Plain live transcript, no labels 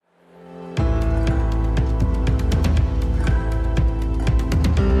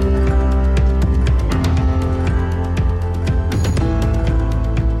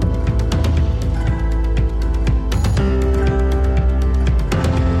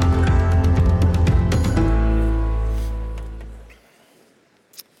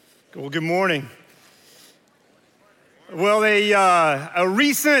Well, good morning. Well, a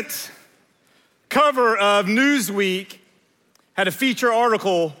recent cover of Newsweek had a feature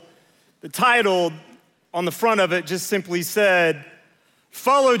article. The title on the front of it just simply said,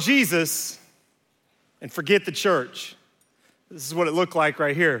 "Follow Jesus and forget the church." This is what it looked like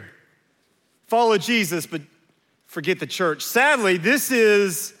right here. Follow Jesus, but forget the church. Sadly, this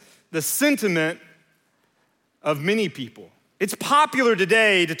is the sentiment of many people. It's popular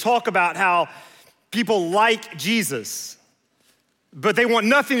today to talk about how people like Jesus, but they want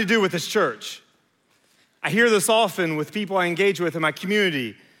nothing to do with his church. I hear this often with people I engage with in my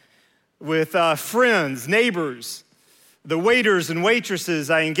community, with friends, neighbors, the waiters and waitresses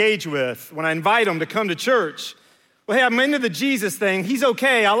I engage with when I invite them to come to church. Well, hey, I'm into the Jesus thing. He's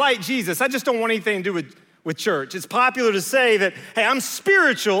okay. I like Jesus. I just don't want anything to do with church. It's popular to say that, hey, I'm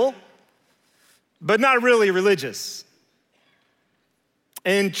spiritual, but not really religious.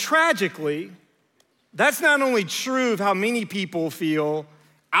 And tragically, that's not only true of how many people feel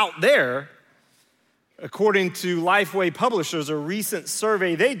out there. According to Lifeway Publishers, a recent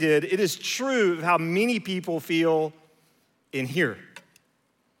survey they did, it is true of how many people feel in here.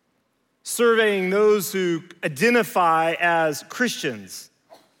 Surveying those who identify as Christians,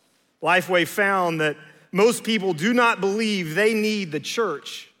 Lifeway found that most people do not believe they need the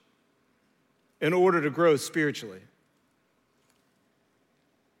church in order to grow spiritually.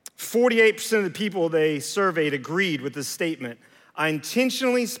 48% of the people they surveyed agreed with this statement. I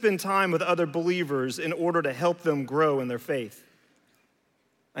intentionally spend time with other believers in order to help them grow in their faith.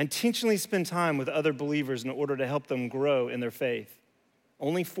 I intentionally spend time with other believers in order to help them grow in their faith.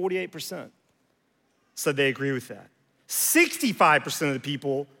 Only 48% said they agree with that. 65% of the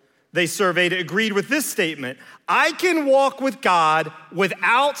people they surveyed agreed with this statement. I can walk with God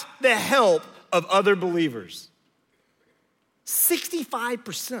without the help of other believers.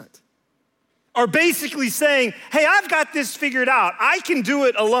 65% are basically saying, hey, I've got this figured out. I can do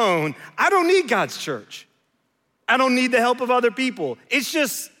it alone. I don't need God's church. I don't need the help of other people. It's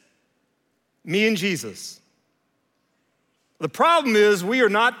just me and Jesus. The problem is we are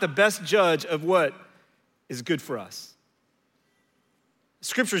not the best judge of what is good for us.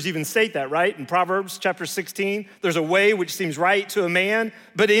 Scriptures even state that, right? In Proverbs chapter 16, there's a way which seems right to a man,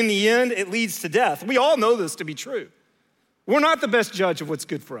 but in the end, it leads to death. We all know this to be true. We're not the best judge of what's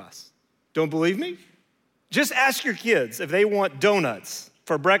good for us. Don't believe me? Just ask your kids if they want donuts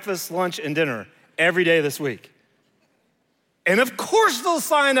for breakfast, lunch, and dinner every day this week. And of course they'll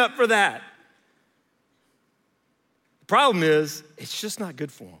sign up for that. The problem is, it's just not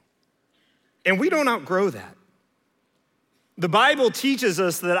good for them. And we don't outgrow that. The Bible teaches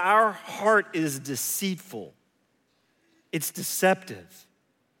us that our heart is deceitful. It's deceptive.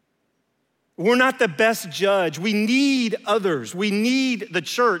 We're not the best judge. We need others. We need the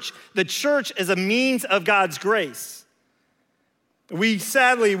church. The church is a means of God's grace.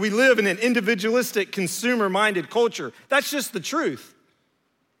 Sadly, we live in an individualistic, consumer-minded culture. That's just the truth.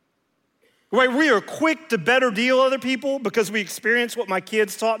 We are quick to better deal other people because we experience what my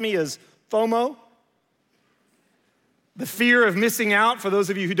kids taught me as FOMO, the fear of missing out, for those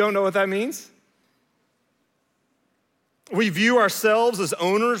of you who don't know what that means. We view ourselves as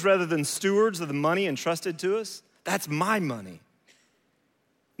owners rather than stewards of the money entrusted to us. That's my money.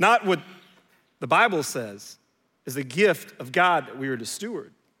 Not what the Bible says is a gift of God that we are to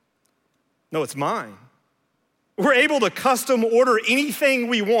steward. No, it's mine. We're able to custom order anything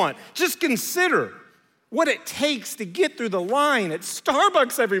we want. Just consider what it takes to get through the line at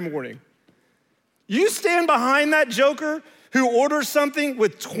Starbucks every morning. You stand behind that joker who orders something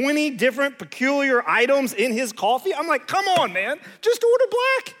with 20 different peculiar items in his coffee. I'm like, come on, man, just order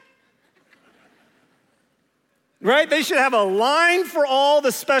black. Right? They should have a line for all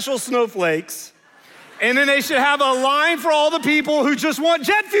the special snowflakes, and then they should have a line for all the people who just want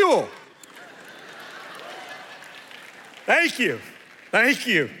jet fuel. Thank you. Thank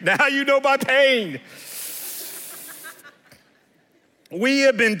you. Now you know my pain. We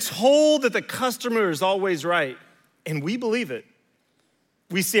have been told that the customer is always right. And we believe it.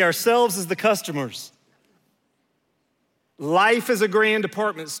 We see ourselves as the customers. Life is a grand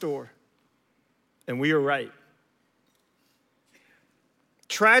department store, and we are right.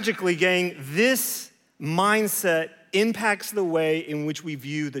 Tragically, gang, this mindset impacts the way in which we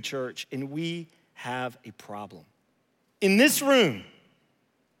view the church, and we have a problem. In this room,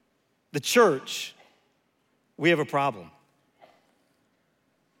 the church, we have a problem.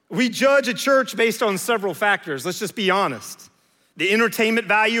 We judge a church based on several factors. Let's just be honest. The entertainment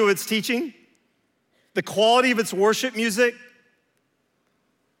value of its teaching, the quality of its worship music,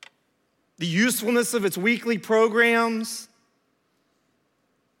 the usefulness of its weekly programs,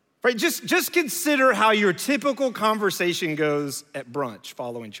 right? Just consider how your typical conversation goes at brunch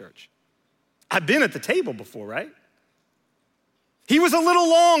following church. I've been at the table before, right? He was a little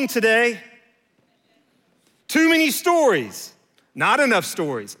long today. Too many stories, not enough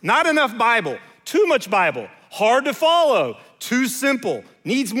stories, not enough Bible, too much Bible, hard to follow, too simple,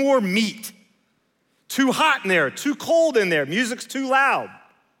 needs more meat. Too hot in there, too cold in there, music's too loud.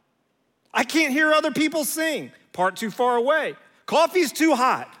 I can't hear other people sing, part too far away. Coffee's too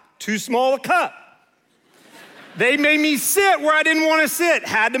hot, too small a cup. They made me sit where I didn't want to sit,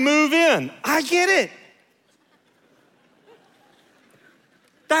 had to move in. I get it.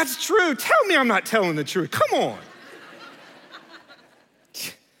 That's true. Tell me I'm not telling the truth. Come on.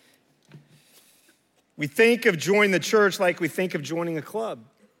 We think of joining the church like we think of joining a club.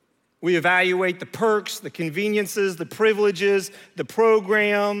 We evaluate the perks, the conveniences, the privileges, the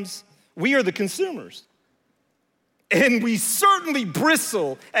programs. We are the consumers. And we certainly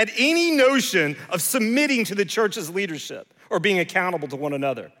bristle at any notion of submitting to the church's leadership or being accountable to one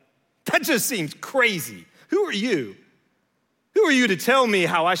another. That just seems crazy. Who are you? Who are you to tell me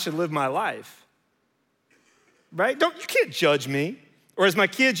how I should live my life? Right? You can't judge me. Or as my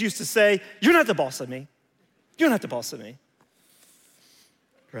kids used to say, you're not the boss of me. You're not the boss of me.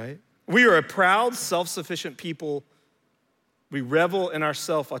 Right? We are a proud, self-sufficient people. We revel in our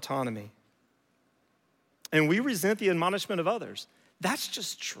self-autonomy. And we resent the admonishment of others. That's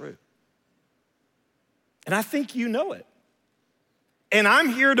just true. And I think you know it. And I'm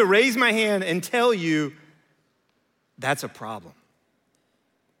here to raise my hand and tell you that's a problem.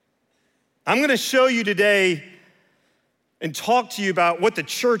 I'm going to show you today and talk to you about what the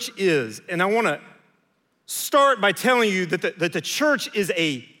church is. And I want to start by telling you that the church is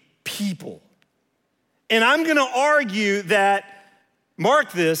a people. And I'm going to argue that,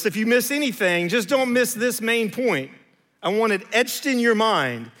 mark this, if you miss anything, just don't miss this main point. I want it etched in your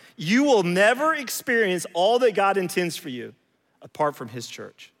mind. You will never experience all that God intends for you apart from his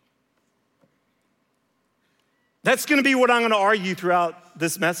church. That's going to be what I'm going to argue throughout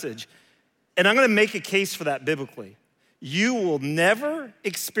this message. And I'm going to make a case for that biblically. You will never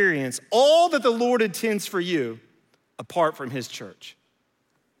experience all that the Lord intends for you apart from his church.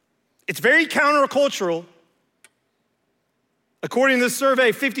 It's very countercultural. According to this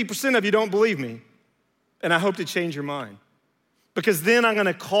survey, 50% of you don't believe me. And I hope to change your mind. Because then I'm going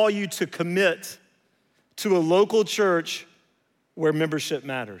to call you to commit to a local church where membership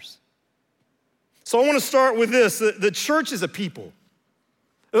matters. So I want to start with this. The church is a people.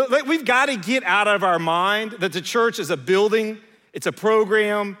 We've got to get out of our mind that the church is a building, it's a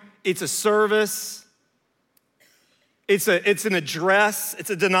program, it's a service, it's an address, it's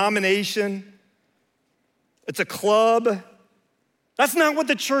a denomination, it's a club. That's not what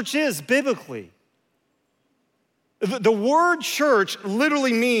the church is biblically. The word church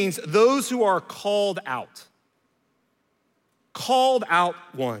literally means those who are called out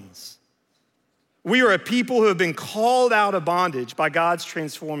ones. We are a people who have been called out of bondage by God's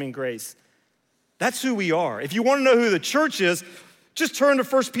transforming grace. That's who we are. If you want to know who the church is, just turn to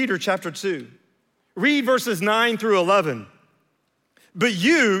 1 Peter chapter 2. Read verses 9 through 11. But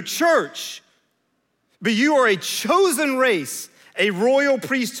you, church, you are a chosen race, a royal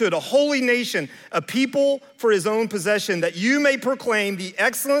priesthood, a holy nation, a people for his own possession, that you may proclaim the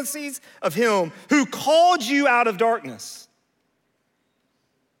excellencies of him who called you out of darkness.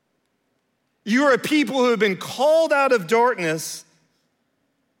 You are a people who have been called out of darkness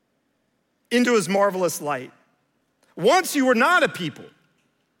into his marvelous light. Once you were not a people,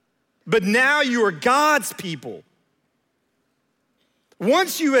 but now you are God's people.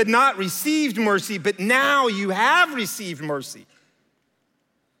 Once you had not received mercy, but now you have received mercy.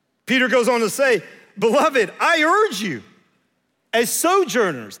 Peter goes on to say, beloved, I urge you as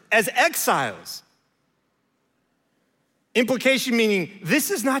sojourners, as exiles. Implication meaning,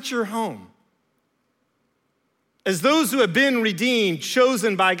 this is not your home. As those who have been redeemed,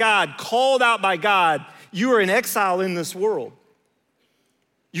 chosen by God, called out by God, you are an exile in this world.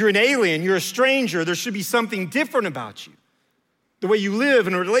 You're an alien, you're a stranger. There should be something different about you, the way you live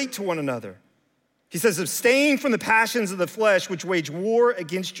and relate to one another. He says, abstain from the passions of the flesh which wage war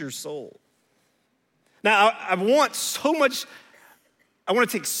against your soul. Now, I want to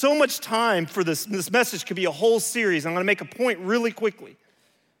take so much time for this. This message could be a whole series. I'm going to make a point really quickly.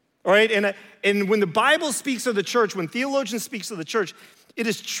 All right, and when the Bible speaks of the church, when theologians speak of the church, it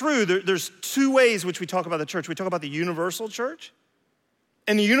is true, there's two ways which we talk about the church. We talk about the universal church,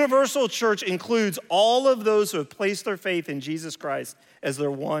 and the universal church includes all of those who have placed their faith in Jesus Christ as their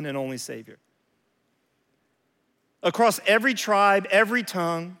one and only Savior. Across every tribe, every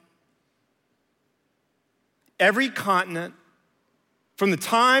tongue, every continent, From the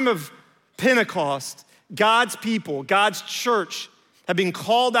time of Pentecost, God's people, God's church have been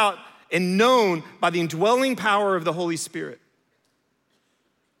called out and known by the indwelling power of the Holy Spirit.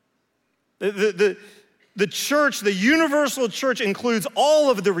 The church, the universal church, includes all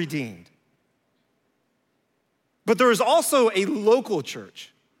of the redeemed. But there is also a local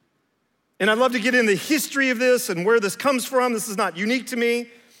church. And I'd love to get into the history of this and where this comes from. This is not unique to me,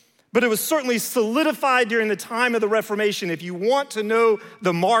 but it was certainly solidified during the time of the Reformation. If you want to know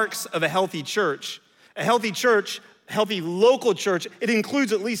the marks of a healthy church, healthy local church, it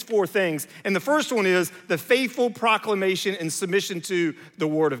includes at least 4 things. And the first one is the faithful proclamation and submission to the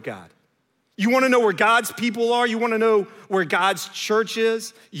Word of God. You want to know where God's people are? You want to know where God's church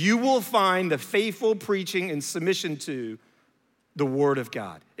is? You will find the faithful preaching and submission to the Word of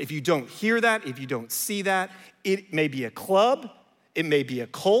God. If you don't hear that, if you don't see that, it may be a club, it may be a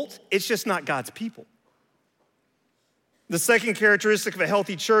cult, it's just not God's people. The second characteristic of a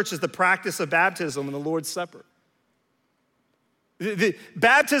healthy church is the practice of baptism and the Lord's Supper. The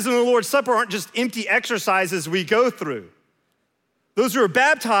baptism and the Lord's Supper aren't just empty exercises we go through. Those who are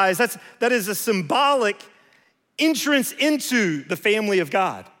baptized, that is a symbolic entrance into the family of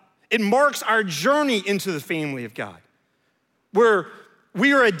God. It marks our journey into the family of God, where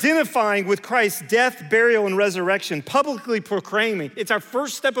we are identifying with Christ's death, burial, and resurrection, publicly proclaiming. It's our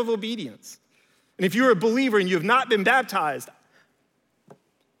first step of obedience. And if you're a believer and you have not been baptized,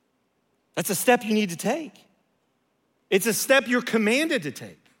 that's a step you need to take. It's a step you're commanded to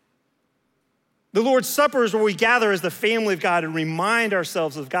take. The Lord's Supper is where we gather as the family of God and remind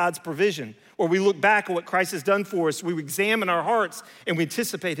ourselves of God's provision, where we look back at what Christ has done for us, we examine our hearts, and we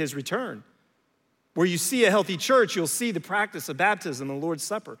anticipate his return. Where you see a healthy church, you'll see the practice of baptism and the Lord's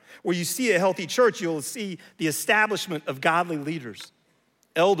Supper. Where you see a healthy church, you'll see the establishment of godly leaders,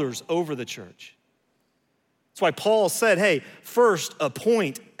 elders over the church. That's why Paul said, hey, first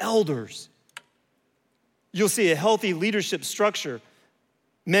appoint elders. You'll see a healthy leadership structure,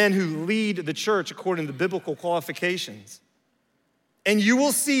 men who lead the church according to biblical qualifications. And you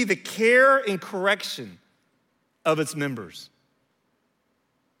will see the care and correction of its members.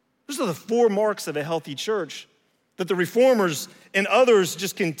 Those are the 4 marks of a healthy church that the reformers and others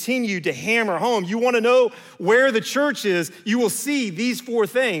just continue to hammer home. You want to know where the church is, you will see these 4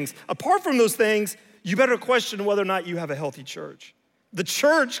 things. Apart from those things, you better question whether or not you have a healthy church. The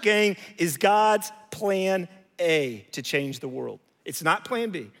church, gang, is God's plan A to change the world. It's not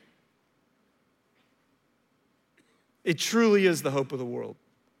plan B. It truly is the hope of the world.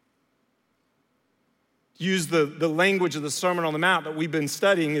 Use the language of the Sermon on the Mount that we've been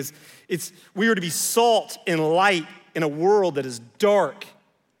studying we are to be salt and light in a world that is dark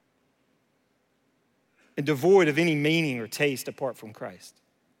and devoid of any meaning or taste apart from Christ.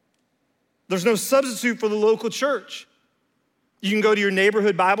 There's no substitute for the local church. You can go to your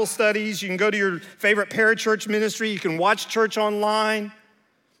neighborhood Bible studies. You can go to your favorite parachurch ministry. You can watch church online.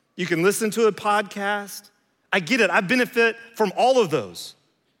 You can listen to a podcast. I get it. I benefit from all of those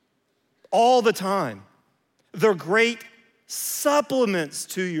all the time. They're great supplements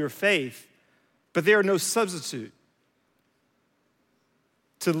to your faith, but they are no substitute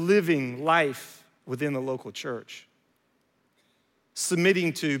to living life within the local church,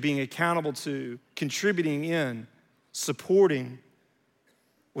 submitting to, being accountable to, contributing in, supporting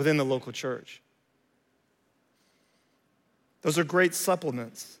within the local church. Those are great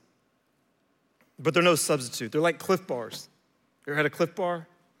supplements, but they're no substitute. They're like Cliff Bars. You ever had a Cliff Bar?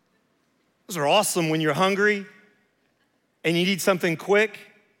 Those are awesome when you're hungry and you need something quick.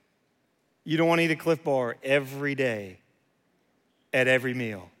 You don't want to eat a Cliff Bar every day at every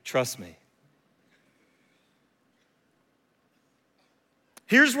meal. Trust me.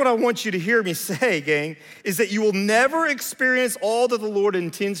 Here's what I want you to hear me say, gang, is that you will never experience all that the Lord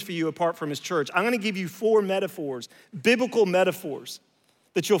intends for you apart from his church. I'm going to give you 4 metaphors, biblical metaphors,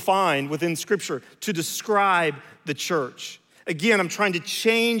 that you'll find within Scripture to describe the church. Again, I'm trying to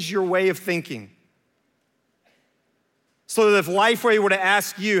change your way of thinking so that if Lifeway were to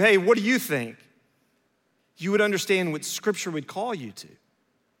ask you, hey, what do you think? You would understand what Scripture would call you to.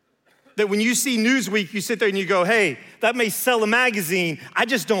 That when you see Newsweek, you sit there and you go, hey, that may sell a magazine. I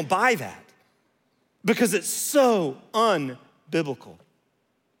just don't buy that because it's so unbiblical.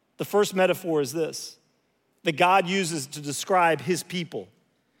 The first metaphor is this, that God uses to describe his people.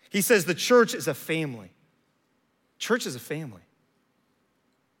 He says the church is a family. Church is a family.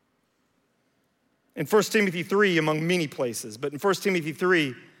 In 1 Timothy 3, among many places, but in 1 Timothy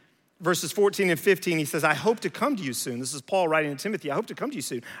 3, verses 14 and 15, he says, I hope to come to you soon. This is Paul writing to Timothy. I hope to come to you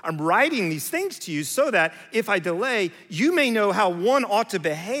soon. I'm writing these things to you so that if I delay, you may know how one ought to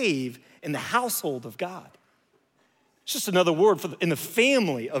behave in the household of God. It's just another word for in the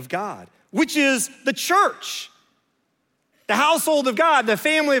family of God, which is the church. The household of God, the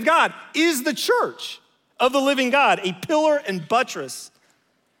family of God, is the church of the living God, a pillar and buttress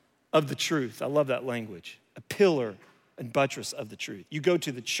of the truth. I love that language, a pillar and buttress of the truth. You go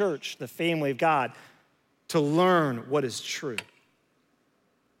to the church, the family of God, to learn what is true.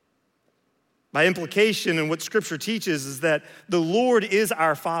 By implication, and what Scripture teaches is that the Lord is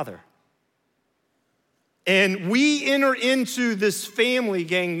our Father. And we enter into this family,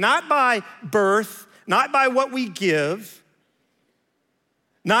 gang, not by birth, not by what we give,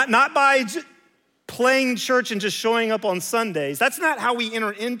 not by playing church and just showing up on Sundays. That's not how we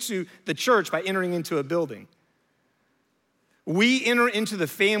enter into the church, by entering into a building. We enter into the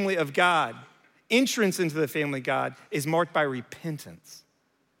family of God. Entrance into the family of God is marked by repentance,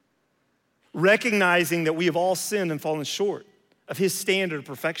 recognizing that we have all sinned and fallen short of his standard of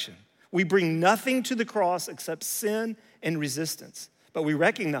perfection. We bring nothing to the cross except sin and resistance, but we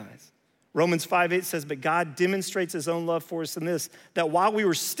recognize Romans 5:8 says, but God demonstrates his own love for us in this, that while we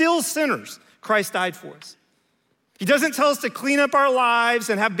were still sinners, Christ died for us. He doesn't tell us to clean up our lives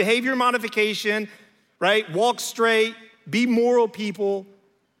and have behavior modification, right? Walk straight, be moral people.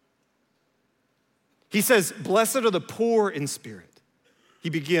 He says, blessed are the poor in spirit. He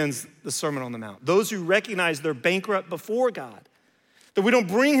begins the Sermon on the Mount. Those who recognize they're bankrupt before God, that we don't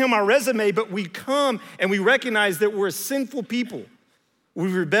bring him our resume, but we come and we recognize that we're a sinful people. We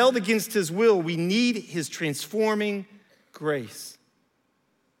rebelled against his will. We need his transforming grace.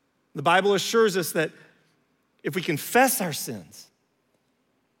 The Bible assures us that if we confess our sins,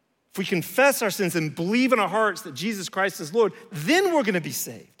 and believe in our hearts that Jesus Christ is Lord, then we're gonna be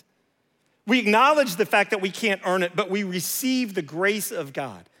saved. We acknowledge the fact that we can't earn it, but we receive the grace of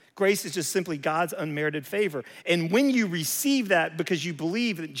God. Grace is just simply God's unmerited favor. And when you receive that because you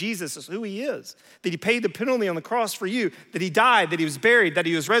believe that Jesus is who he is, that he paid the penalty on the cross for you, that he died, that he was buried, that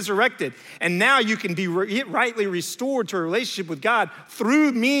he was resurrected, and now you can be rightly restored to a relationship with God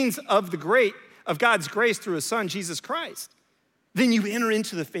through means of God's grace through his son, Jesus Christ, then you enter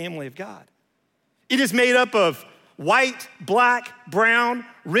into the family of God. It is made up of white, black, brown,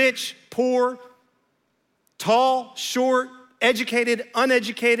 rich, poor, tall, short, educated,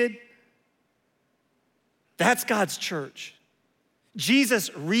 uneducated. That's God's church. Jesus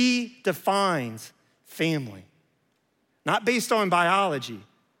redefines family, not based on biology,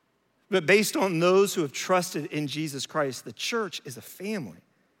 but based on those who have trusted in Jesus Christ. The church is a family.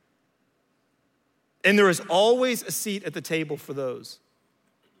 And there is always a seat at the table for those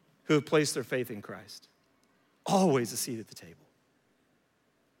who have placed their faith in Christ. Always a seat at the table.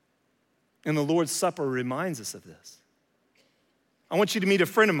 And the Lord's Supper reminds us of this. I want you to meet a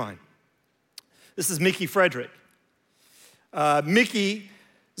friend of mine. This is Mickey Frederick. Mickey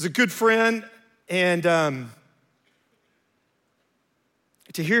is a good friend, and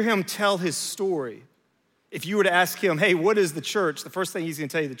to hear him tell his story, if you were to ask him, hey, what is the church? The first thing he's gonna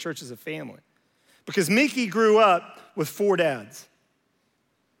tell you, the church is a family. Because Mickey grew up with four dads.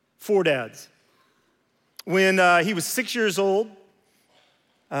 When he was 6 years old,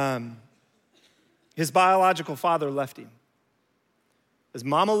 his biological father left him. His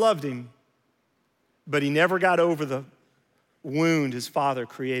mama loved him, but he never got over the wound his father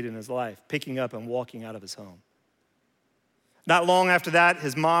created in his life, picking up and walking out of his home. Not long after that,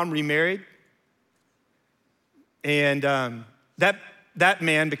 his mom remarried, and that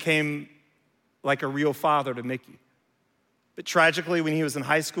man became like a real father to Mickey. But tragically, when he was in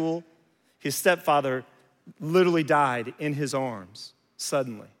high school, his stepfather literally died in his arms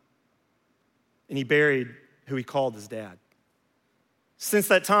suddenly, and he buried who he called his dad. Since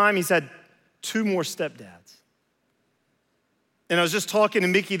that time, he's had 2 more stepdads. And I was just talking to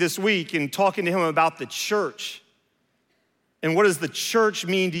Mickey this week and talking to him about the church. And what does the church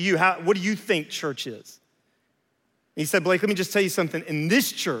mean to you? What do you think church is? And he said, Blake, let me just tell you something. In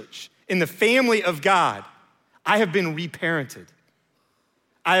this church, in the family of God, I have been reparented.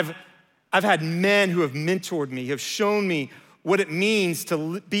 I've had men who have mentored me, have shown me what it means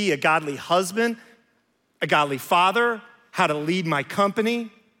to be a godly husband, a godly father, how to lead my company.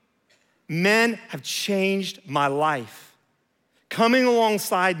 Men have changed my life, coming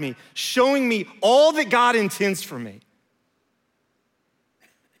alongside me, showing me all that God intends for me.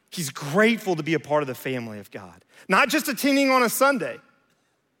 He's grateful to be a part of the family of God, not just attending on a Sunday.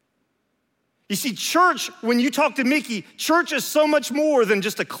 You see, church, when you talk to Mickey, church is so much more than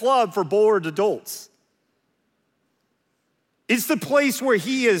just a club for bored adults. It's the place where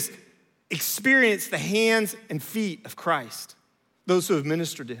he has experienced the hands and feet of Christ, those who have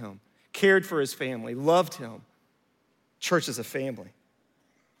ministered to him, cared for his family, loved him. Church is a family.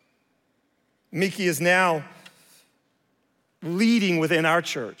 Mickey is now leading within our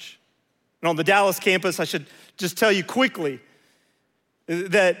church. And on the Dallas campus, I should just tell you quickly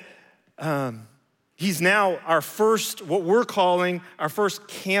that he's now our first, what we're calling our first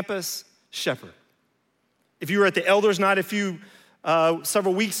campus shepherd. If you were at the Elders Night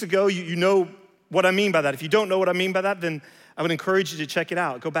several weeks ago, you know what I mean by that. If you don't know what I mean by that, then I would encourage you to check it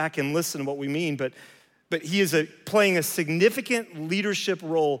out. Go back and listen to what we mean. But he is playing a significant leadership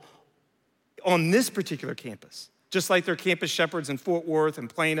role on this particular campus, just like their campus shepherds in Fort Worth and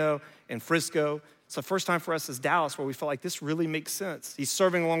Plano and Frisco. It's the first time for us as Dallas where we felt like this really makes sense. He's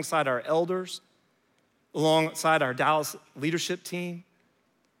serving alongside our elders, alongside our Dallas leadership team,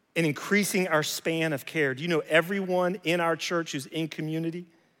 and increasing our span of care. Do you know everyone in our church who's in community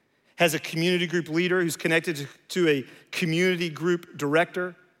has a community group leader who's connected to a community group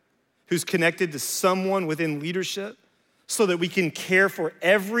director, who's connected to someone within leadership, so that we can care for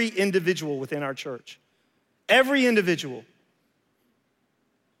every individual within our church. Every individual.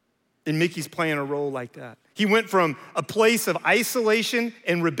 And Mickey's playing a role like that. He went from a place of isolation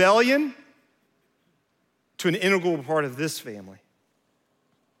and rebellion to an integral part of this family.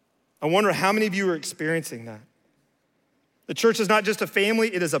 I wonder how many of you are experiencing that. The church is not just a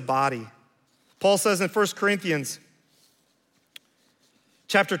family, it is a body. Paul says in 1 Corinthians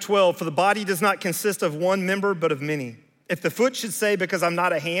chapter 12, for the body does not consist of one member, but of many. If the foot should say, because I'm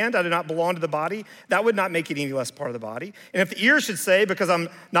not a hand, I do not belong to the body, that would not make it any less part of the body. And if the ear should say, because I'm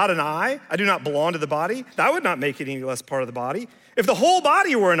not an eye, I do not belong to the body, that would not make it any less part of the body. If the whole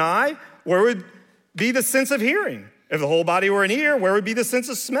body were an eye, where would be the sense of hearing? If the whole body were an ear, where would be the sense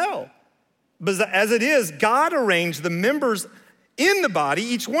of smell? But as it is, God arranged the members in the body,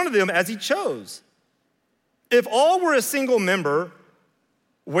 each one of them as he chose. If all were a single member,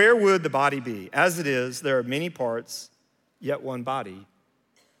 where would the body be? As it is, there are many parts, yet one body.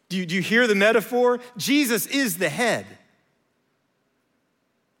 Do you hear the metaphor? Jesus is the head.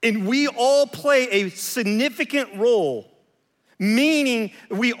 And we all play a significant role, meaning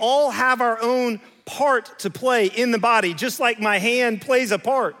we all have our own part to play in the body, just like my hand plays a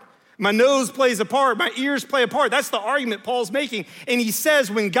part. My nose plays a part, my ears play a part. That's the argument Paul's making. And he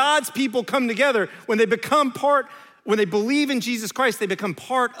says when God's people come together, when they believe in Jesus Christ, they become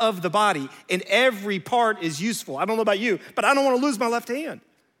part of the body. And every part is useful. I don't know about you, but I don't want to lose my left hand.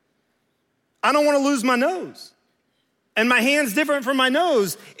 I don't want to lose my nose. And my hand's different from my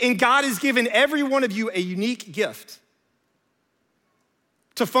nose. And God has given every one of you a unique gift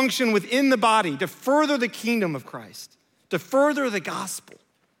to function within the body, to further the kingdom of Christ, to further the gospel.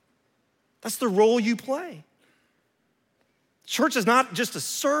 That's the role you play. Church is not just a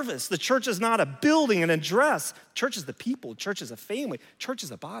service. The church is not a building, an address. Church is the people. Church is a family. Church is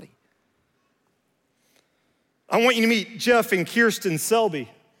a body. I want you to meet Jeff and Kirsten Selby.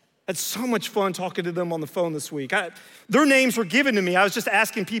 I had so much fun talking to them on the phone this week. Their names were given to me. I was just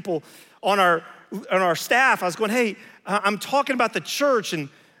asking people on our staff. I was going, hey, I'm talking about the church, and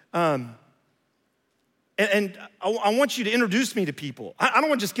I want you to introduce me to people. I don't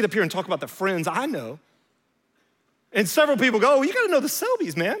want to just get up here and talk about the friends I know. And several people go, well, you got to know the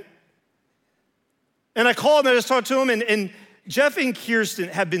Selbys, man. And I called and I just talked to them, and Jeff and Kirsten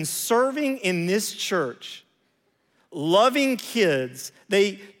have been serving in this church, loving kids.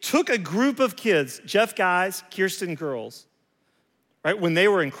 They took a group of kids, Jeff guys, Kirsten girls, right, when they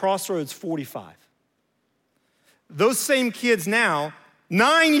were in Crossroads 45. Those same kids now,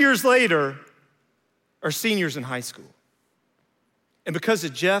 9 years later, are seniors in high school. And because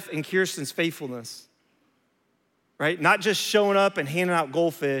of Jeff and Kirsten's faithfulness, right, not just showing up and handing out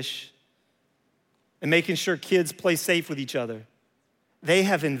goldfish and making sure kids play safe with each other, they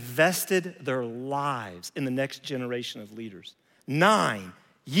have invested their lives in the next generation of leaders. 9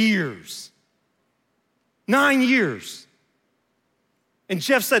 years. 9 years. And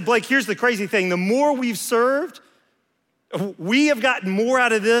Jeff said, Blake, here's the crazy thing. The more we've served, we have gotten more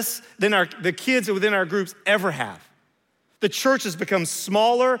out of this than the kids within our groups ever have. The church has become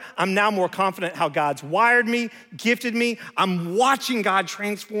smaller. I'm now more confident how God's wired me, gifted me. I'm watching God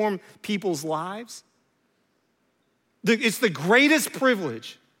transform people's lives. It's the greatest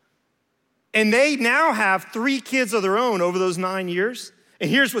privilege. And they now have 3 kids of their own over those 9 years. And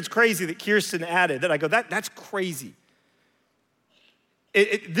here's what's crazy that Kirsten added, that I go, that's crazy.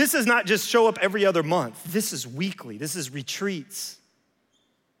 This is not just show up every other month. This is weekly. This is retreats.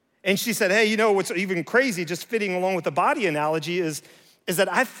 And she said, hey, you know what's even crazy, just fitting along with the body analogy, is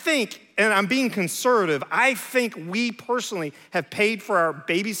that I think, and I'm being conservative, I think we personally have paid for our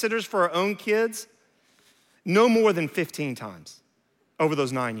babysitters for our own kids no more than 15 times over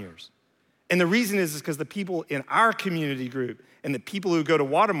those 9 years. And the reason is because the people in our community group and the people who go to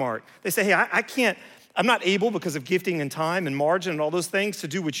Watermark, they say, hey, I can't I'm not able because of gifting and time and margin and all those things to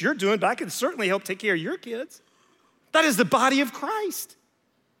do what you're doing, but I can certainly help take care of your kids. That is the body of Christ.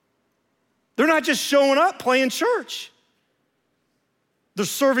 They're not just showing up playing church. They're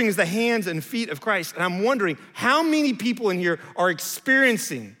serving as the hands and feet of Christ. And I'm wondering how many people in here are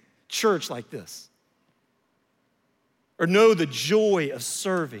experiencing church like this or know the joy of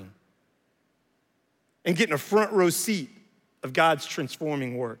serving and getting a front row seat of God's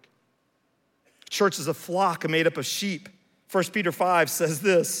transforming work. Church is a flock made up of sheep. 1 Peter 5 says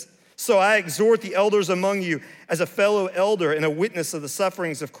this, "So I exhort the elders among you as a fellow elder and a witness of the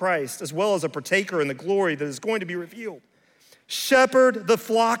sufferings of Christ, as well as a partaker in the glory that is going to be revealed. Shepherd the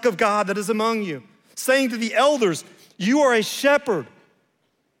flock of God that is among you," saying to the elders, you are a shepherd.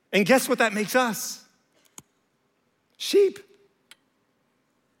 And guess what that makes us? Sheep.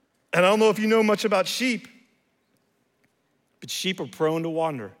 And I don't know if you know much about sheep, but sheep are prone to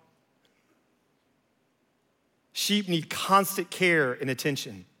wander. Sheep need constant care and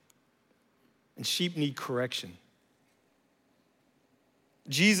attention, and sheep need correction.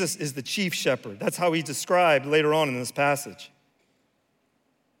 Jesus is the chief shepherd. That's how he's described later on in this passage.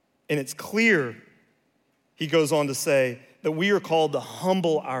 And it's clear, he goes on to say, that we are called to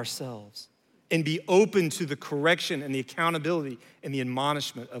humble ourselves and be open to the correction and the accountability and the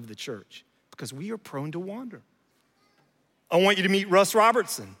admonishment of the church because we are prone to wander. I want you to meet Russ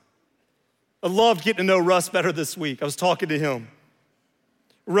Robertson. I loved getting to know Russ better this week. I was talking to him.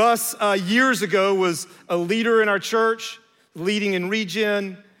 Russ, years ago, was a leader in our church, leading in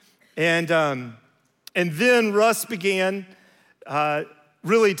Regen, and then Russ began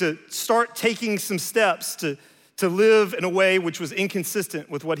really to start taking some steps to live in a way which was inconsistent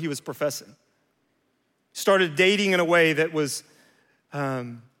with what he was professing. Started dating in a way that was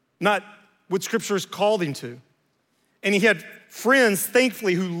not what Scripture has called him to. And he had friends,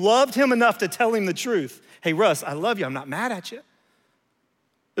 thankfully, who loved him enough to tell him the truth. Hey, Russ, I love you. I'm not mad at you.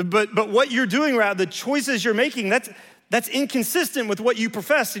 But what you're doing, the choices you're making, that's inconsistent with what you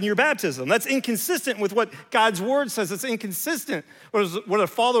professed in your baptism. That's inconsistent with what God's word says. It's inconsistent with what a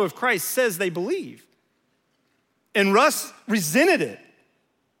follower of Christ says they believe. And Russ resented it.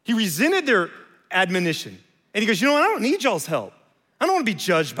 He resented their admonition. And he goes, you know what? I don't need y'all's help. I don't want to be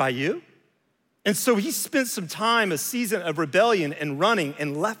judged by you. And so he spent some time, a season of rebellion and running,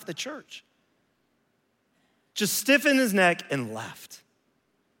 and left the church. Just stiffened his neck and left.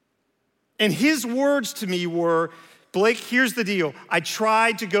 And his words to me were, Blake, here's the deal. I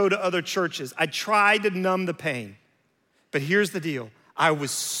tried to go to other churches. I tried to numb the pain. But here's the deal. I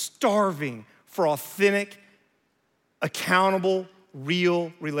was starving for authentic, accountable,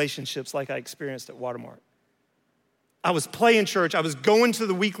 real relationships like I experienced at Watermark. I was playing church. I was going to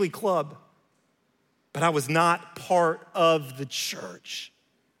the weekly club. But I was not part of the church.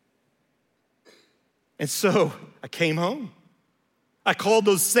 And so I came home. I called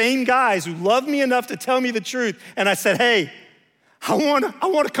those same guys who loved me enough to tell me the truth, and I said, hey, I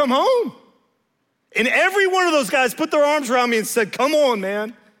want to come home. And every one of those guys put their arms around me and said, come on,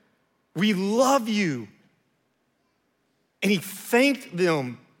 man. We love you. And he thanked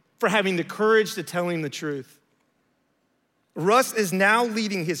them for having the courage to tell him the truth. Russ is now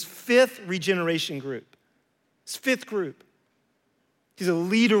leading his 5th regeneration group. His 5th group. He's a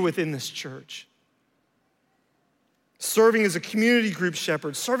leader within this church. Serving as a community group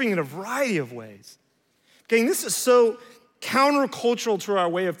shepherd, serving in a variety of ways. Gang, this is so countercultural to our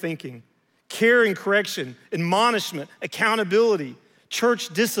way of thinking. Care and correction, admonishment, accountability,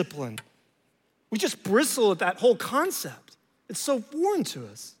 church discipline. We just bristle at that whole concept. It's so foreign to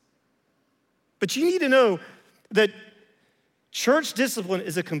us. But you need to know that church discipline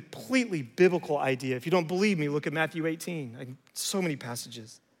is a completely biblical idea. If you don't believe me, look at Matthew 18. So many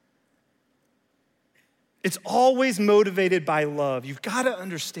passages. It's always motivated by love. You've got to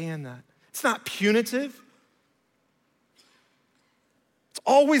understand that. It's not punitive. It's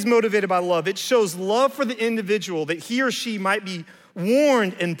always motivated by love. It shows love for the individual that he or she might be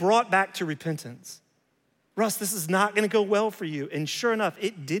warned and brought back to repentance. Russ, this is not going to go well for you. And sure enough,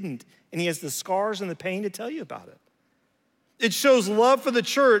 it didn't. And he has the scars and the pain to tell you about it. It shows love for the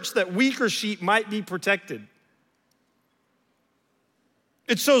church that weaker sheep might be protected.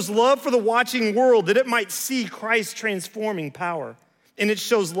 It shows love for the watching world that it might see Christ's transforming power. And it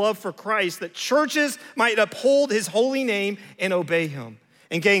shows love for Christ that churches might uphold his holy name and obey him.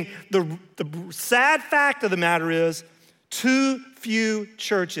 And gang, the sad fact of the matter is too few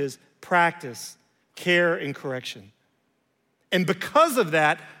churches practice care and correction. And because of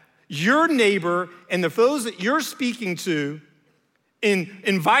that, your neighbor and those that you're speaking to in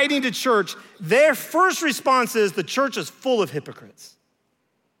inviting to church, their first response is the church is full of hypocrites.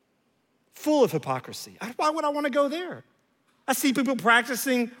 full of hypocrisy. Why would I want to go there? I see people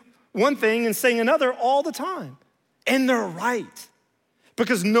practicing one thing and saying another all the time. And they're right.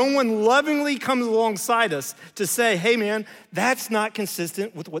 Because no one lovingly comes alongside us to say, hey man, that's not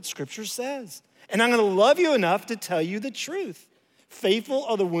consistent with what Scripture says. And I'm gonna love you enough to tell you the truth. Faithful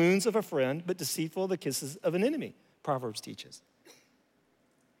are the wounds of a friend, but deceitful are the kisses of an enemy, Proverbs teaches.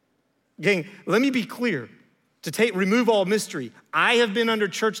 Gang, let me be clear. Remove all mystery. I have been under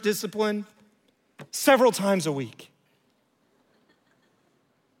church discipline several times a week.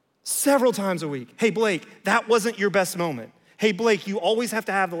 Several times a week. Hey, Blake, that wasn't your best moment. Hey, Blake, you always have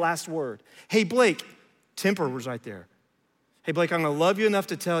to have the last word. Hey, Blake, temper was right there. Hey, Blake, I'm gonna love you enough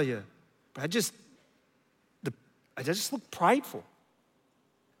to tell you, but I just look prideful.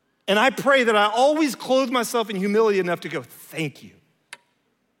 And I pray that I always clothe myself in humility enough to go, thank you.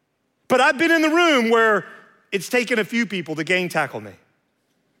 But I've been in the room where it's taken a few people to gang tackle me.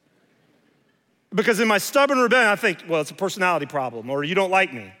 Because in my stubborn rebellion, I think, well, it's a personality problem, or you don't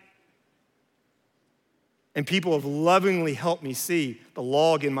like me. And people have lovingly helped me see the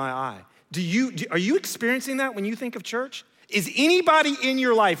log in my eye. Are you experiencing that when you think of church? Is anybody in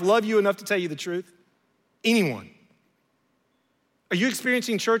your life love you enough to tell you the truth? Anyone? Are you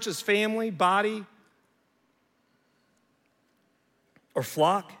experiencing church as family, body, or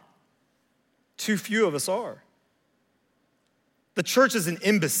flock? Too few of us are. The church is an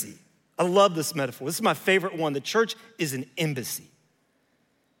embassy. I love this metaphor. This is my favorite one. The church is an embassy.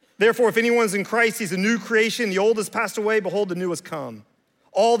 Therefore, if anyone's in Christ, he's a new creation. The old has passed away. Behold, the new has come.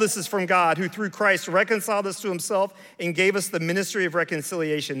 All this is from God, who through Christ reconciled us to himself and gave us the ministry of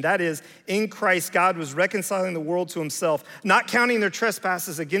reconciliation. That is, in Christ, God was reconciling the world to himself, not counting their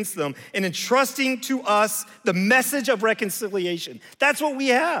trespasses against them, and entrusting to us the message of reconciliation. That's what we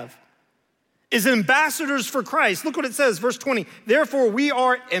have, is ambassadors for Christ. Look what it says, verse 20. Therefore, we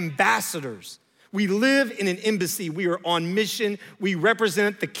are ambassadors. We live in an embassy. We are on mission. We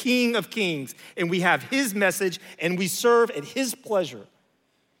represent the King of Kings, and we have his message, and we serve at his pleasure.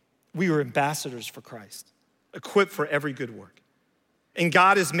 We are ambassadors for Christ, equipped for every good work. And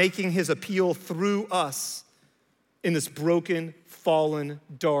God is making his appeal through us in this broken, fallen,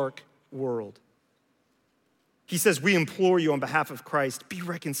 dark world. He says, we implore you on behalf of Christ, be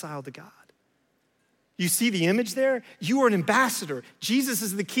reconciled to God. You see the image there? You are an ambassador. Jesus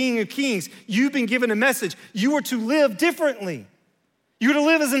is the King of Kings. You've been given a message. You are to live differently. You are to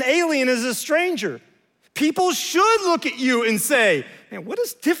live as an alien, as a stranger. People should look at you and say, man, what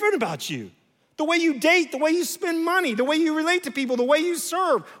is different about you? The way you date, the way you spend money, the way you relate to people, the way you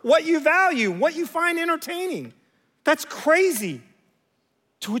serve, what you value, what you find entertaining. That's crazy.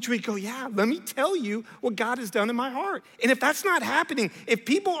 To which we go, yeah, let me tell you what God has done in my heart. And if that's not happening, if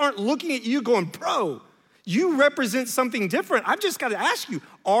people aren't looking at you going, bro, you represent something different, I've just got to ask you,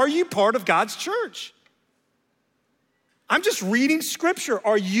 are you part of God's church? I'm just reading scripture.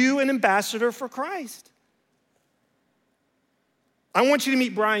 Are you an ambassador for Christ? I want you to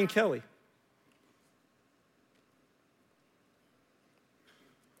meet Brian Kelly.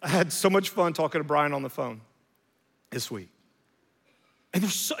 I had so much fun talking to Brian on the phone this week. And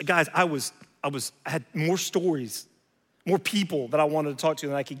guys, I had more stories, more people that I wanted to talk to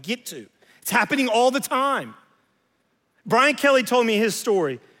than I could get to. It's happening all the time. Brian Kelly told me his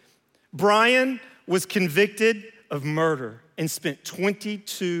story. Brian was convicted of murder and spent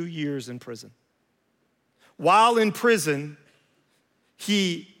 22 years in prison. While in prison,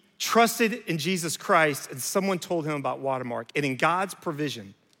 he trusted in Jesus Christ, and someone told him about Watermark. And in God's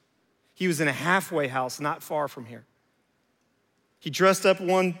provision, he was in a halfway house not far from here. He dressed up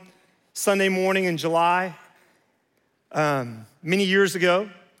one Sunday morning in July, many years ago,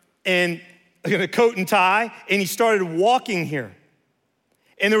 and in a coat and tie, and he started walking here.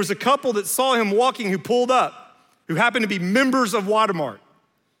 And there was a couple that saw him walking who pulled up, who happened to be members of Watermark,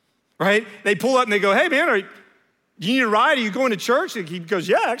 right? They pull up and they go, hey man, do you need a ride? Are you going to church? And he goes,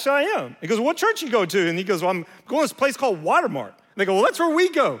 yeah, actually I am. He goes, what church you go to? And he goes, well, I'm going to this place called Watermark. And they go, well, that's where we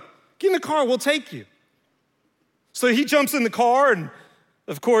go. Get in the car, we'll take you. So he jumps in the car, and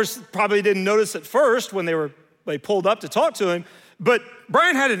of course, probably didn't notice at first when they pulled up to talk to him, but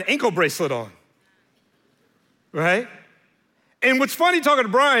Brian had an ankle bracelet on, right? And what's funny talking to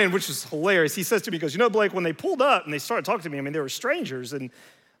Brian, which is hilarious, he says to me, he goes, you know, Blake, when they pulled up and they started talking to me, I mean, they were strangers, and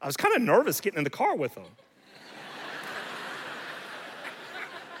I was kind of nervous getting in the car with them.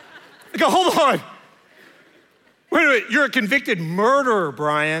 I go, hold on. Wait a minute, you're a convicted murderer,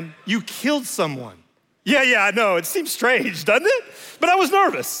 Brian. You killed someone. Yeah, I know. It seems strange, doesn't it? But I was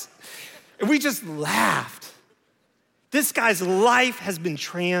nervous. And we just laughed. This guy's life has been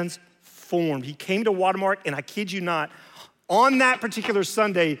transformed. He came to Watermark, and I kid you not, On that particular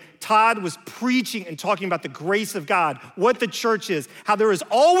Sunday, Todd was preaching and talking about the grace of God, what the church is, how there is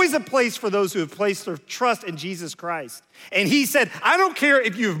always a place for those who have placed their trust in Jesus Christ. And he said, I don't care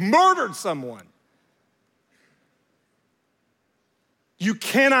if you've murdered someone. You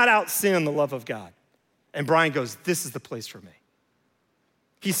cannot out-sin the love of God. And Brian goes, this is the place for me.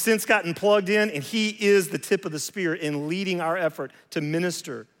 He's since gotten plugged in, and he is the tip of the spear in leading our effort to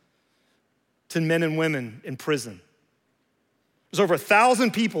minister to men and women in prison. There's over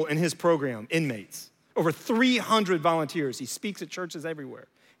 1,000 people in his program, inmates, over 300 volunteers. He speaks at churches everywhere,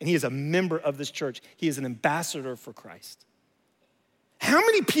 and he is a member of this church. He is an ambassador for Christ. How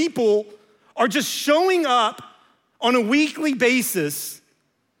many people are just showing up on a weekly basis,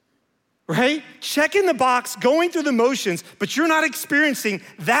 right? Checking the box, going through the motions, but you're not experiencing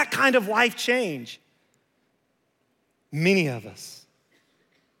that kind of life change? Many of us.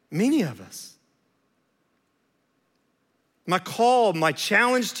 Many of us. My call, my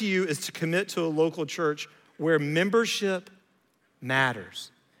challenge to you is to commit to a local church where membership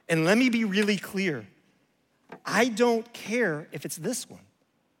matters. And let me be really clear. I don't care if it's this one.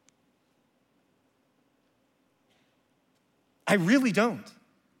 I really don't.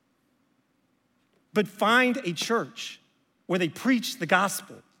 But find a church where they preach the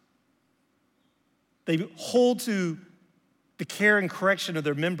gospel. They hold to the care and correction of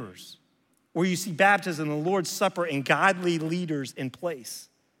their members, where you see baptism, the Lord's Supper, and godly leaders in place.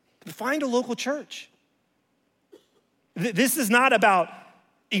 But find a local church. This is not about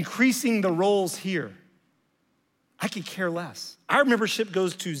increasing the roles here. I could care less. Our membership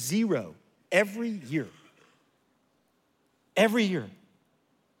goes to 0 every year. Every year.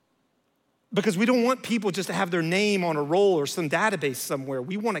 Because we don't want people just to have their name on a roll or some database somewhere.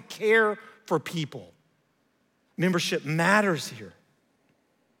 We want to care for people. Membership matters here.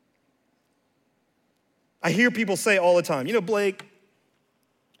 I hear people say all the time, Blake,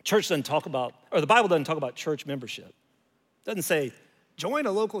 church doesn't talk about, or the Bible doesn't talk about church membership. It doesn't say, join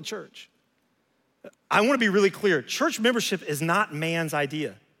a local church. I want to be really clear. Church membership is not man's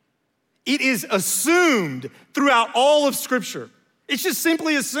idea. It is assumed throughout all of Scripture. It's just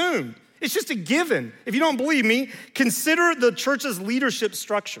simply assumed. It's just a given. If you don't believe me, consider the church's leadership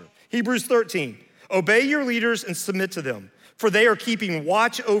structure. Hebrews 13, obey your leaders and submit to them, for they are keeping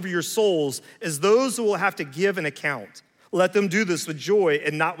watch over your souls as those who will have to give an account. Let them do this with joy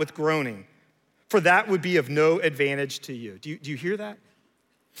and not with groaning, for that would be of no advantage to you. Do you hear that?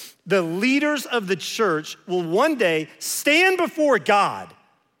 The leaders of the church will one day stand before God.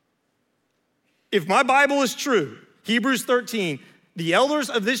 If my Bible is true, Hebrews 13, the elders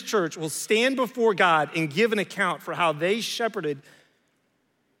of this church will stand before God and give an account for how they shepherded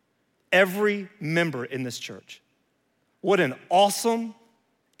every member in this church. What an awesome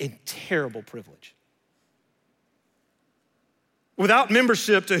and terrible privilege. Without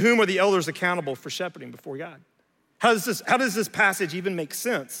membership, to whom are the elders accountable for shepherding before God? How does this passage even make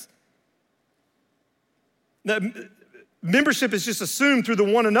sense? Membership is just assumed through the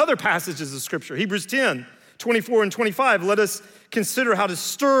one another passages of Scripture. Hebrews 10, 24 and 25, let us consider how to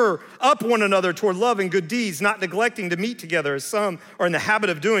stir up one another toward love and good deeds, not neglecting to meet together as some are in the habit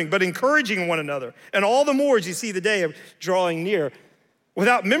of doing, but encouraging one another. And all the more as you see the day of drawing near.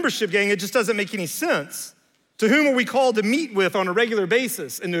 Without membership, gang, it just doesn't make any sense. To whom are we called to meet with on a regular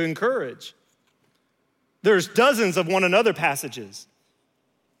basis and to encourage? There's dozens of one another passages.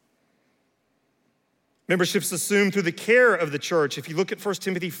 Membership's assumed through the care of the church. If you look at 1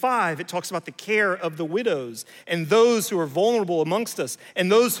 Timothy 5, it talks about the care of the widows and those who are vulnerable amongst us and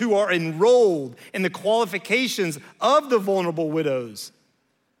those who are enrolled in the qualifications of the vulnerable widows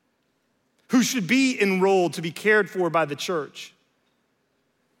who should be enrolled to be cared for by the church.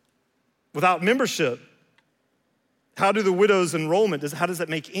 Without membership, how do the widows' enrollment, how does that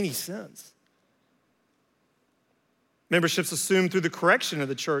make any sense? Membership's assumed through the correction of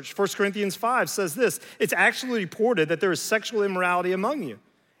the church. 1 Corinthians 5 says this, it's actually reported that there is sexual immorality among you,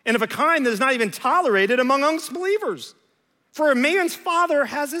 and of a kind that is not even tolerated among unbelievers. For a man's father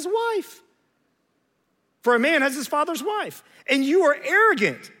has his wife. For a man has his father's wife. And you are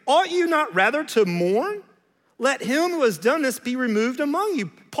arrogant. Ought you not rather to mourn? Let him who has done this be removed among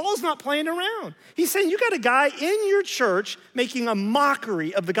you. Paul's not playing around. He's saying you got a guy in your church making a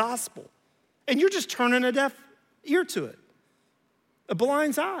mockery of the gospel, and you're just turning a deaf ear to it, a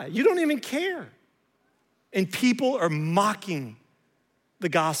blind eye. You don't even care. And people are mocking the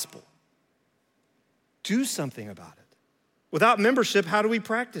gospel. Do something about it. Without membership, how do we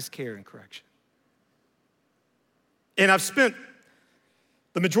practice care and correction? And I've spent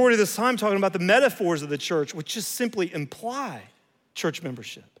the majority of this time talking about the metaphors of the church, which just simply imply church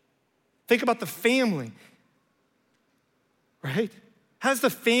membership. Think about the family. right? How does the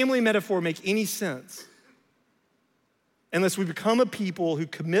family metaphor make any sense unless we become a people who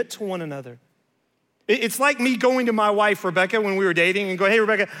commit to one another? It's like me going to my wife, Rebecca, when we were dating and go, hey,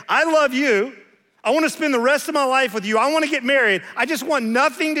 Rebecca, I love you. I want to spend the rest of my life with you. I want to get married. I just want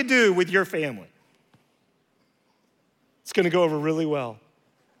nothing to do with your family. It's going to go over really well.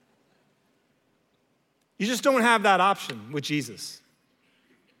 You just don't have that option with Jesus.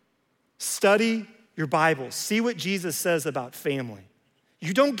 Study your Bible. See what Jesus says about family.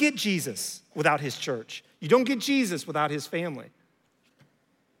 You don't get Jesus without his church. You don't get Jesus without his family.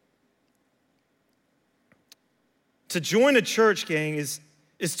 To join a church, gang, is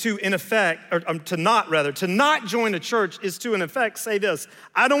to, in effect, or to not join a church is to, in effect, say this: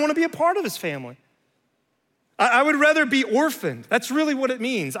 I don't want to be a part of his family. I would rather be orphaned. That's really what it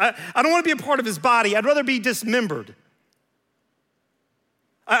means. I don't want to be a part of his body. I'd rather be dismembered.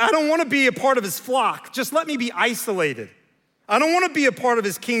 I don't want to be a part of his flock. Just let me be isolated. I don't want to be a part of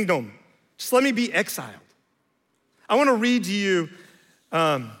his kingdom. Just let me be exiled. I want to read to you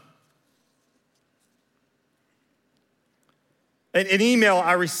an email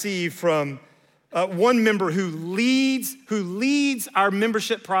I received from one member who leads our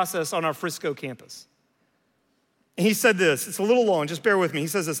membership process on our Frisco campus. And he said this, it's a little long, just bear with me. He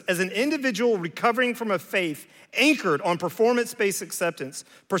says this: as an individual recovering from a faith anchored on performance-based acceptance,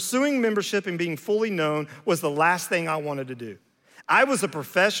 pursuing membership and being fully known was the last thing I wanted to do. I was a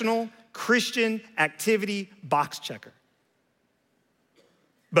professional Christian activity box checker.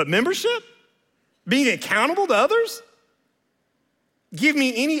 But membership? Being accountable to others? Give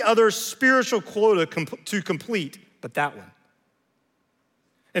me any other spiritual quota to complete but that one.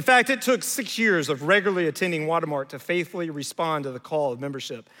 In fact, it took 6 years of regularly attending Watermark to faithfully respond to the call of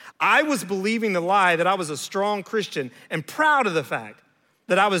membership. I was believing the lie that I was a strong Christian and proud of the fact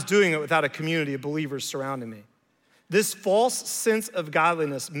that I was doing it without a community of believers surrounding me. This false sense of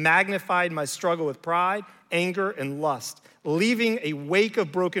godliness magnified my struggle with pride, anger, and lust, leaving a wake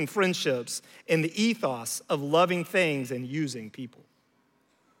of broken friendships in the ethos of loving things and using people.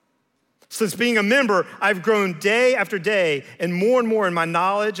 Since being a member, I've grown day after day and more in my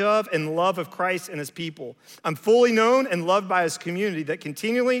knowledge of and love of Christ and his people. I'm fully known and loved by his community that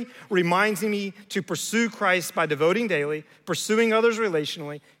continually reminds me to pursue Christ by devoting daily, pursuing others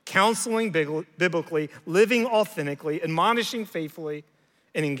relationally, counseling biblically, living authentically, admonishing faithfully,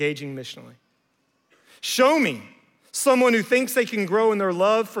 and engaging missionally. Show me someone who thinks they can grow in their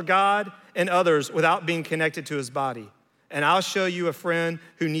love for God and others without being connected to his body. And I'll show you a friend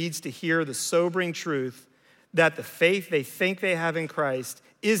who needs to hear the sobering truth that the faith they think they have in Christ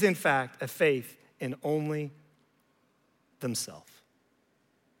is in fact a faith in only themselves.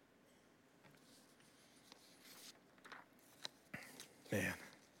 Man,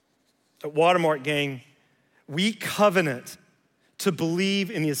 at Watermark, gang, we covenant to believe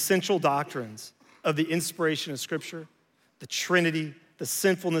in the essential doctrines of the inspiration of Scripture, the Trinity, the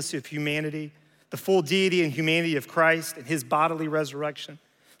sinfulness of humanity, the full deity and humanity of Christ and his bodily resurrection,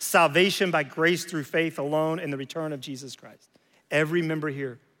 salvation by grace through faith alone, and the return of Jesus Christ. Every member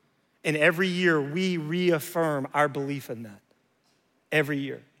here, and every year we reaffirm our belief in that. Every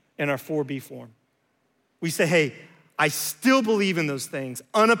year in our 4B form. We say, hey, I still believe in those things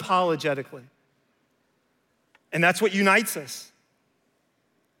unapologetically. And that's what unites us.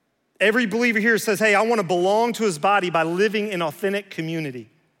 Every believer here says, hey, I want to belong to his body by living in authentic community.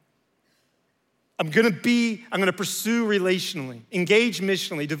 I'm gonna pursue relationally, engage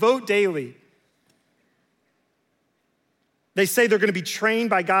missionally, devote daily. They say they're gonna be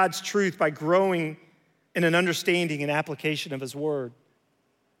trained by God's truth by growing in an understanding and application of his word.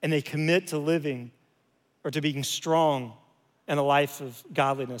 And they commit to living or to being strong in a life of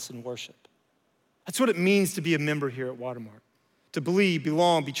godliness and worship. That's what it means to be a member here at Watermark. To believe,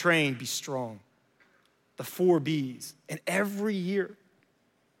 belong, be trained, be strong. The 4 B's. And every year,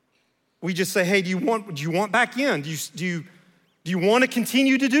 we just say, hey, do you want back in? Do you want to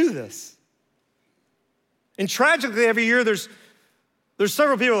continue to do this? And tragically, every year there's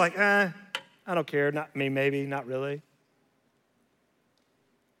several people like, I don't care, not me, maybe, not really.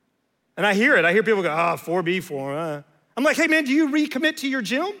 And I hear it. I hear people go, 4B form. I'm like, hey man, do you recommit to your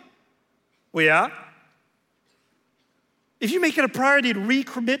gym? Well, yeah. If you make it a priority to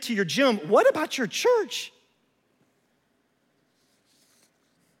recommit to your gym, what about your church?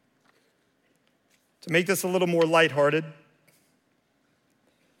 To make this a little more lighthearted,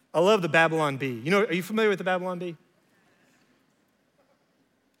 I love the Babylon Bee. Are you familiar with the Babylon Bee?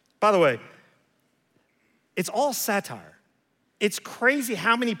 By the way, it's all satire. It's crazy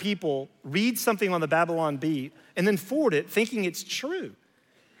how many people read something on the Babylon Bee and then forward it thinking it's true.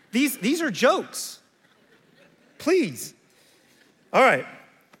 These are jokes. Please. All right.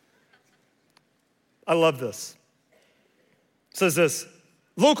 I love this. It says this,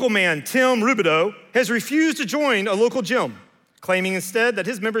 local man Tim Rubidoux has refused to join a local gym, claiming instead that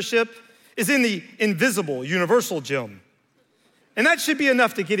his membership is in the invisible universal gym. And that should be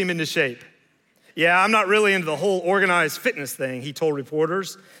enough to get him into shape. Yeah, I'm not really into the whole organized fitness thing, he told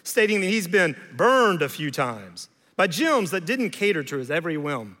reporters, stating that he's been burned a few times by gyms that didn't cater to his every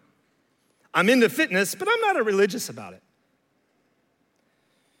whim. I'm into fitness, but I'm not religious about it.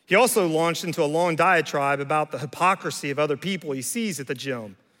 He also launched into a long diatribe about the hypocrisy of other people he sees at the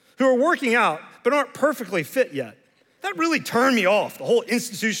gym who are working out but aren't perfectly fit yet. That really turned me off, the whole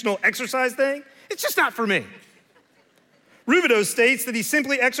institutional exercise thing. It's just not for me. Rubidoux states that he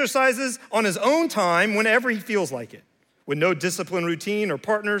simply exercises on his own time whenever he feels like it, with no discipline routine or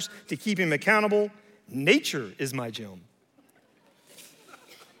partners to keep him accountable. Nature is my gym.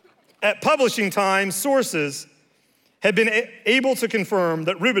 At publishing time, sources have been able to confirm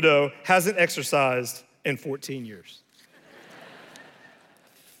that Rubidoux hasn't exercised in 14 years.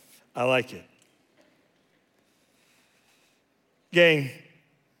 I like it. Gang,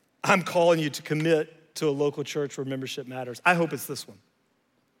 I'm calling you to commit to a local church where membership matters. I hope it's this one.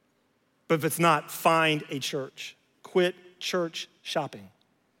 But if it's not, find a church. Quit church shopping.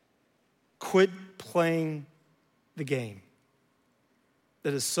 Quit playing the game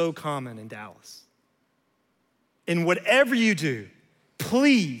that is so common in Dallas. And whatever you do,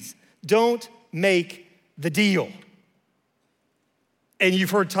 please don't make the deal. And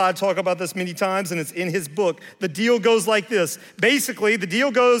you've heard Todd talk about this many times, and it's in his book. The deal goes like this. Basically, the deal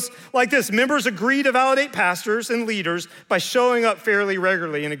goes like this. Members agree to validate pastors and leaders by showing up fairly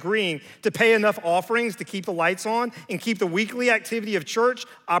regularly and agreeing to pay enough offerings to keep the lights on and keep the weekly activity of church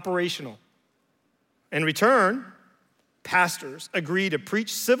operational. In return, pastors agree to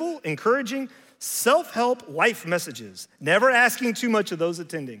preach civil, encouraging, self-help life messages, never asking too much of those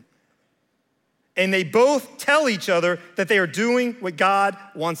attending. And they both tell each other that they are doing what God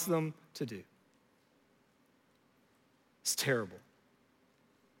wants them to do. It's terrible.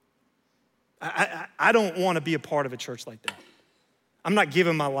 I don't want to be a part of a church like that. I'm not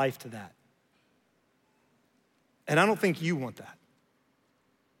giving my life to that. And I don't think you want that.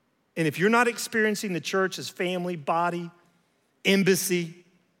 And if you're not experiencing the church as family, body, embassy,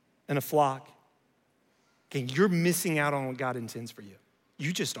 and a flock, okay, you're missing out on what God intends for you.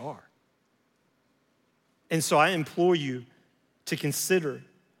 You just are. And so I implore you to consider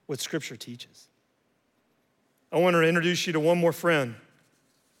what Scripture teaches. I want to introduce you to one more friend,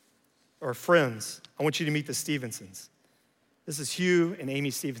 or friends. I want you to meet the Stevensons. This is Hugh and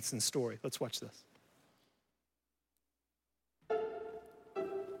Amy Stevenson's story. Let's watch this.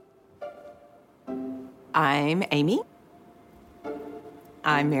 I'm Amy.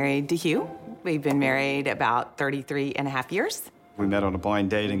 I'm married to Hugh. We've been married about 33 and a half years. We met on a blind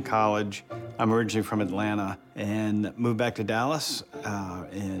date in college. I'm originally from Atlanta and moved back to Dallas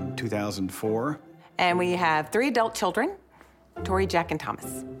in 2004. And we have 3 adult children, Tori, Jack, and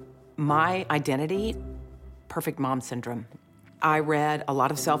Thomas. My identity, perfect mom syndrome. I read a lot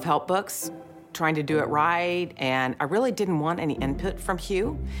of self-help books, trying to do it right, and I really didn't want any input from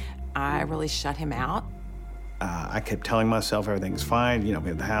Hugh. I really shut him out. I kept telling myself everything's fine. You know, we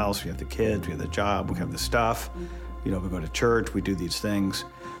have the house, we have the kids, we have the job, we have the stuff. You know, we go to church, we do these things.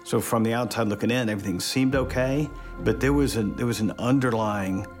 So from the outside looking in, everything seemed okay, but there was an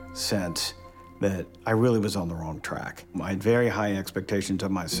underlying sense that I really was on the wrong track. I had very high expectations of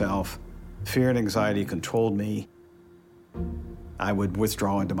myself. Fear and anxiety controlled me. I would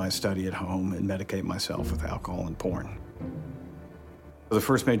withdraw into my study at home and medicate myself with alcohol and porn. The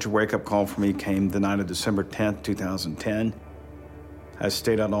first major wake-up call for me came the night of December 10th, 2010. I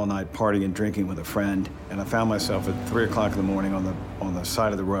stayed out all night partying and drinking with a friend, and I found myself at 3 o'clock in the morning on the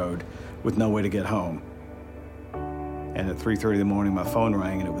side of the road with no way to get home. And at 3:30 in the morning, my phone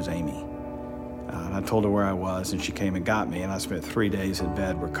rang, and it was Amy. And I told her where I was, and she came and got me, and I spent 3 days in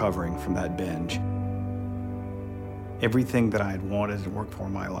bed recovering from that binge. Everything that I had wanted and worked for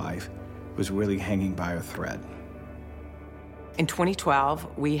in my life was really hanging by a thread. In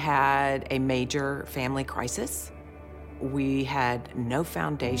 2012, we had a major family crisis. We had no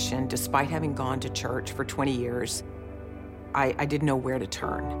foundation, despite having gone to church for 20 years. I didn't know where to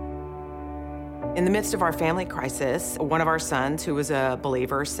turn. In the midst of our family crisis, one of our sons, who was a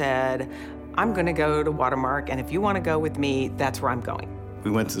believer, said, I'm gonna go to Watermark, and if you wanna go with me, that's where I'm going. We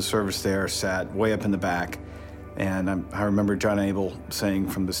went to the service there, sat way up in the back, and I remember John Abel saying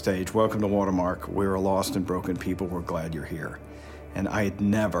from the stage, welcome to Watermark, we're a lost and broken people, we're glad you're here. And I had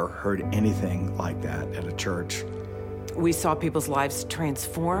never heard anything like that at a church. We saw people's lives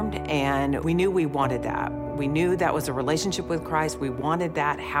transformed, and we knew we wanted that. We knew that was a relationship with Christ. We wanted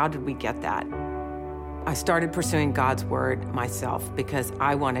that. How did we get that? I started pursuing God's word myself because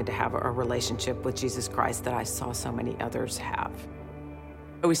I wanted to have a relationship with Jesus Christ that I saw so many others have.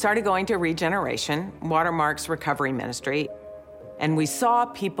 We started going to Regeneration, Watermark's recovery ministry, and we saw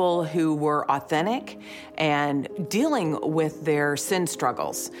people who were authentic and dealing with their sin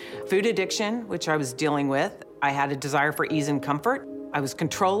struggles. Food addiction, which I was dealing with. I had a desire for ease and comfort. I was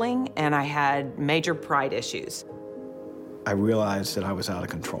controlling, and I had major pride issues. I realized that I was out of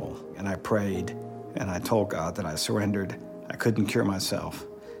control, and I prayed, and I told God that I surrendered. I couldn't cure myself,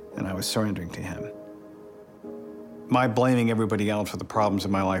 and I was surrendering to Him. My blaming everybody else for the problems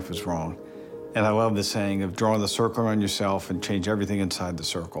in my life was wrong. And I love the saying of drawing the circle around yourself and change everything inside the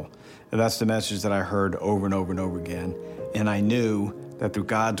circle. And that's the message that I heard over and over and over again. And I knew that through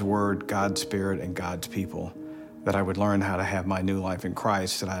God's word, God's spirit, and God's people, that I would learn how to have my new life in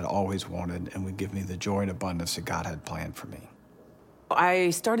Christ that I had always wanted and would give me the joy and abundance that God had planned for me.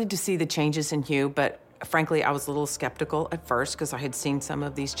 I started to see the changes in Hugh, but frankly, I was a little skeptical at first because I had seen some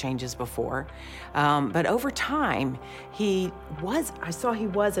of these changes before. But over time, I saw he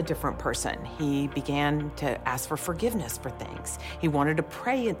was a different person. He began to ask for forgiveness for things. He wanted to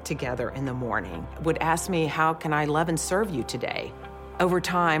pray together in the morning, would ask me, how can I love and serve you today? Over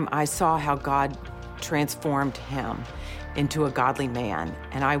time, I saw how God transformed him into a godly man,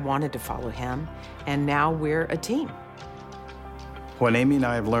 and I wanted to follow him, and now we're a team. What Amy and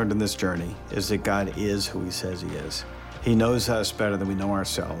I have learned in this journey is that God is who He says He is. He knows us better than we know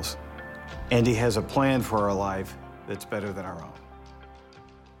ourselves, and He has a plan for our life that's better than our own.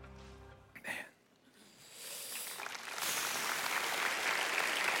 Man.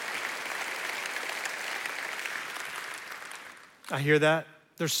 I hear that.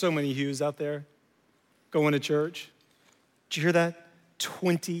 There's so many Hughes out there going to church. Did you hear that?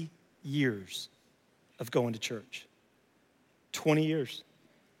 20 years of going to church. 20 years.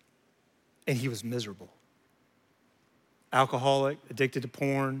 And he was miserable. Alcoholic, addicted to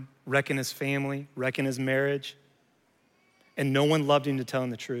porn, wrecking his family, wrecking his marriage. And no one loved him to tell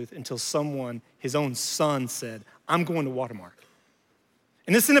him the truth until someone, his own son, said, I'm going to Watermark.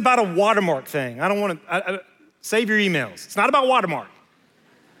 And this isn't about a Watermark thing. I don't want to, save your emails. It's not about Watermark.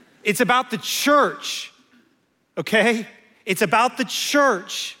 It's about the church, okay? It's about the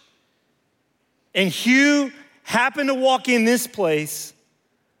church. And Hugh happened to walk in this place,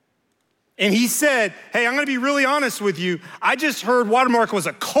 and he said, hey, I'm gonna be really honest with you. I just heard Watermark was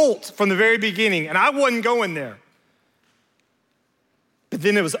a cult from the very beginning, and I wasn't going there. But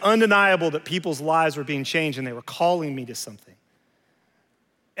then it was undeniable that people's lives were being changed, and they were calling me to something.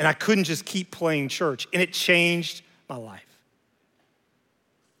 And I couldn't just keep playing church, and it changed my life.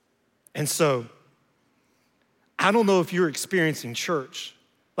 And so, I don't know if you're experiencing church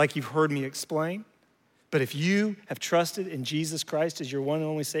like you've heard me explain, but if you have trusted in Jesus Christ as your one and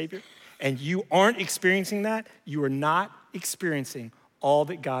only Savior, and you aren't experiencing that, you are not experiencing all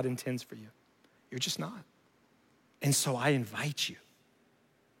that God intends for you. You're just not. And so I invite you.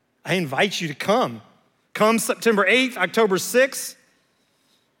 I invite you to come. Come September 8th, October 6th,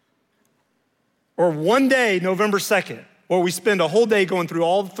 or one day, November 2nd, where we spend a whole day going through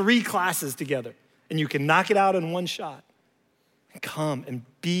all 3 classes together, and you can knock it out in one shot. And come and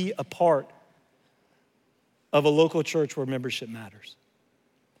be a part of a local church where membership matters.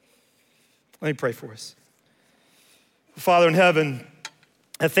 Let me pray for us. Father in heaven,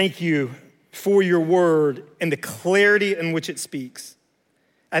 I thank you for your word and the clarity in which it speaks.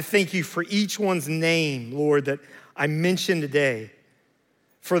 I thank you for each one's name, Lord, that I mentioned today,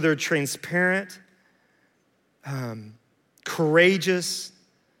 for their transparent, courageous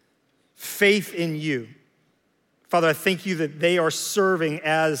faith in you. Father, I thank you that they are serving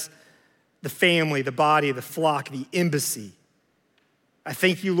as the family, the body, the flock, the embassy. I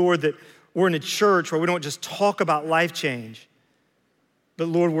thank you, Lord, that we're in a church where we don't just talk about life change, but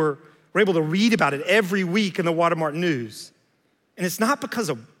Lord, we're able to read about it every week in the Watermark News. And it's not because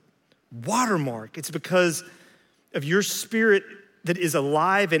of Watermark, it's because of your spirit that is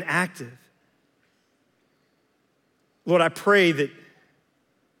alive and active. Lord, I pray that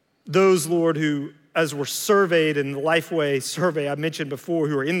those, Lord, who, as were surveyed in the Lifeway survey I mentioned before,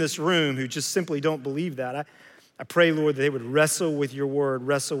 who are in this room, who just simply don't believe that, I pray, Lord, that they would wrestle with your word,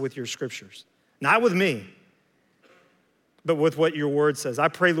 wrestle with your scriptures. Not with me, but with what your word says. I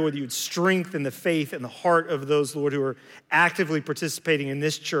pray, Lord, that you would strengthen the faith and the heart of those, Lord, who are actively participating in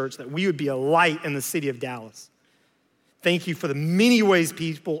this church, that we would be a light in the city of Dallas. Thank you for the many ways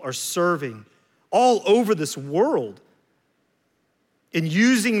people are serving all over this world in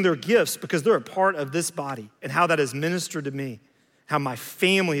using their gifts because they're a part of this body, and how that has ministered to me, how my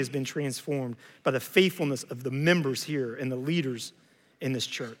family has been transformed by the faithfulness of the members here and the leaders in this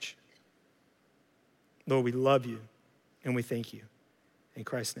church. Lord, we love you and we thank you. In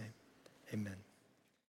Christ's name, amen.